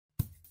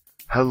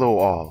Hello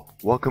all,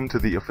 welcome to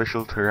the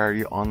official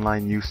Terraria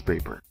online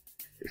newspaper.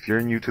 If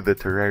you're new to the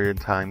Terrarian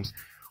Times,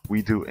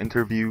 we do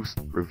interviews,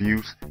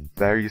 reviews,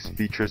 various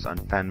features on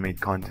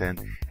fan-made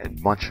content,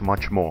 and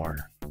much more.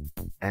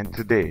 And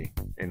today,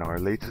 in our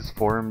latest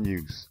forum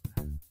news,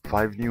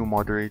 5 new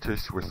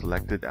moderators were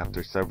selected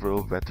after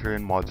several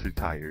veteran mods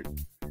retired.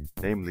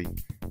 Namely,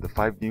 the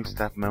 5 new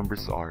staff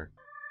members are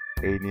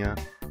Anya,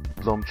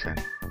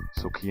 Blumchen,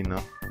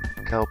 Sokina,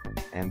 Kelp,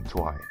 and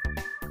Twy.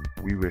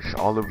 We wish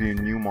all of you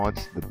new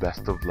mods the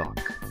best of luck.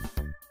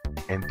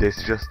 And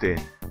this just in,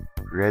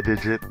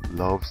 Redigit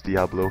loves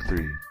Diablo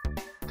 3.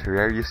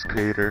 Terraria's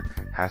creator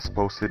has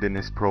posted in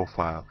his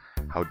profile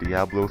how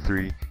Diablo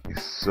 3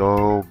 is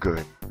so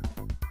good.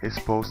 His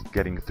post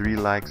getting 3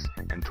 likes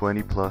and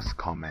 20 plus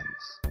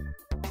comments.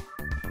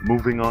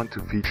 Moving on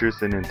to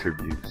features and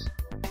interviews.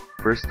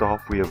 First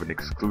off, we have an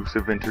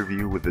exclusive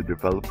interview with the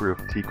developer of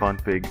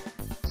tconfig,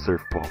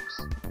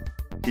 Surfpops.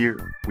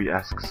 Here, we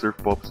ask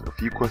Surfpops a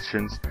few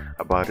questions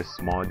about his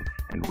mod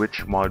and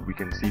which mod we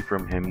can see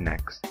from him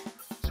next,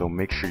 so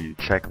make sure you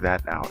check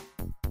that out.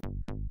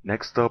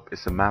 Next up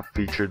is a map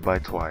featured by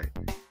Twy.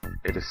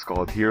 It is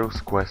called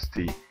Heroes Quest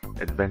T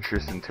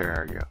Adventures in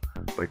Terraria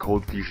by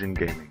Cold Fusion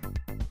Gaming.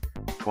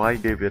 Twy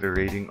gave it a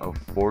rating of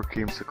 4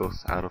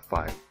 creamsicles out of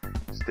 5,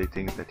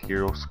 stating that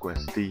Heroes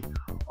Quest T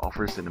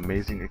offers an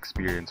amazing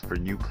experience for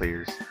new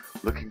players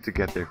looking to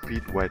get their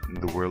feet wet in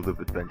the world of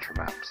adventure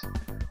maps,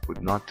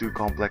 with not too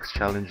complex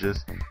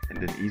challenges and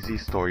an easy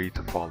story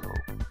to follow.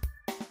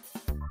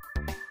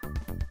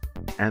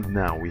 And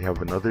now we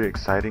have another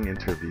exciting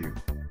interview.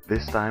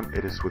 This time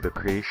it is with a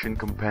Creation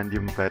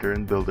Compendium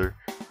veteran builder,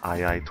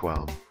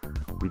 II12.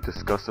 We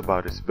discuss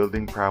about his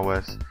building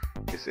prowess,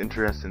 his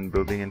interest in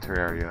building in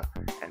Terraria,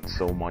 and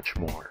so much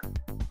more.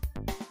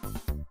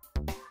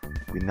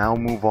 We now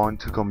move on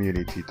to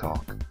Community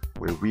Talk,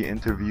 where we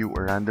interview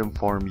a random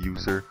forum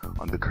user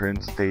on the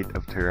current state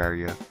of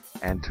Terraria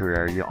and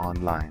Terraria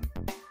Online.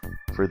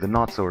 For the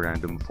not so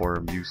random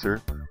forum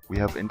user, we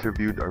have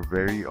interviewed our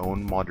very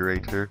own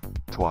moderator,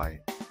 Twy,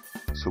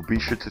 so be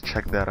sure to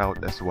check that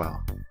out as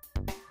well.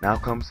 Now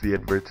comes the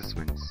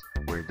advertisements,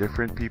 where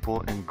different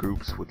people and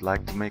groups would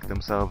like to make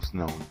themselves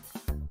known.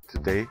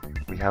 Today,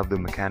 we have the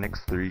Mechanics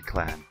 3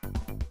 clan.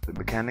 The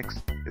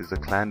Mechanics is a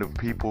clan of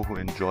people who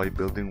enjoy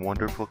building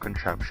wonderful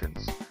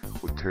contraptions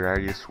with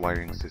Terraria's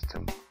wiring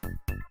system.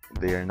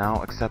 They are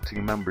now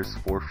accepting members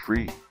for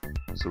free,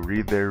 so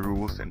read their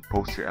rules and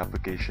post your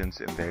applications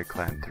in their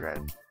clan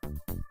thread.